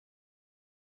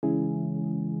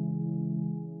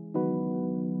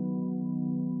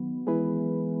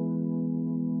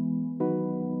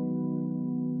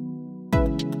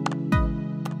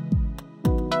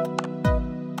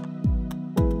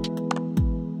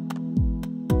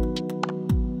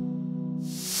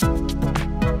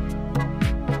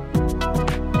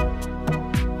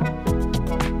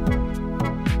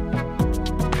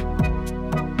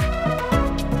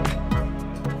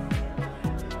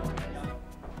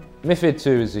MiFID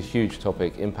II is a huge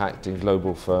topic impacting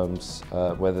global firms,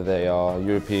 whether they are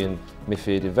European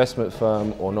MiFID investment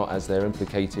firm or not, as they're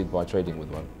implicated by trading with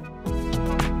one.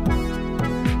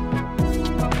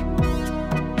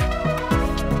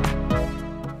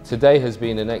 Today has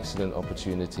been an excellent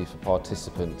opportunity for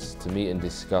participants to meet and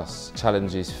discuss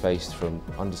challenges faced, from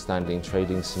understanding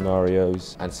trading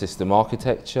scenarios and system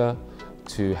architecture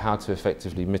to how to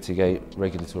effectively mitigate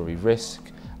regulatory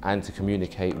risk and to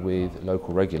communicate with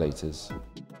local regulators.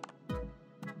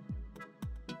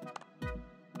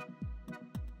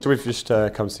 So we've just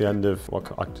come to the end of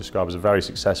what I describe as a very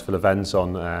successful event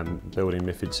on building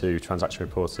MiFID II Transaction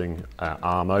Reporting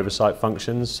ARM Oversight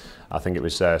Functions. I think it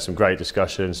was some great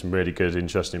discussion, some really good,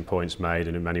 interesting points made,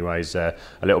 and in many ways a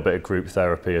little bit of group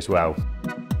therapy as well.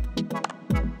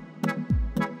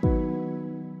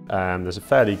 There's a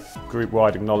fairly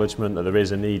group-wide acknowledgement that there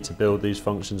is a need to build these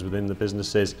functions within the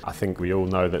businesses. I think we all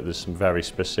know that there's some very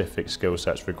specific skill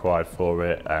sets required for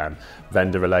it.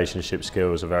 Vendor relationship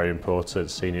skills are very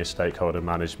important, senior stakeholder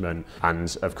management,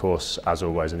 and of course, as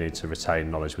always, a need to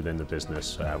retain knowledge within the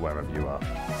business wherever you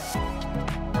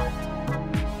are.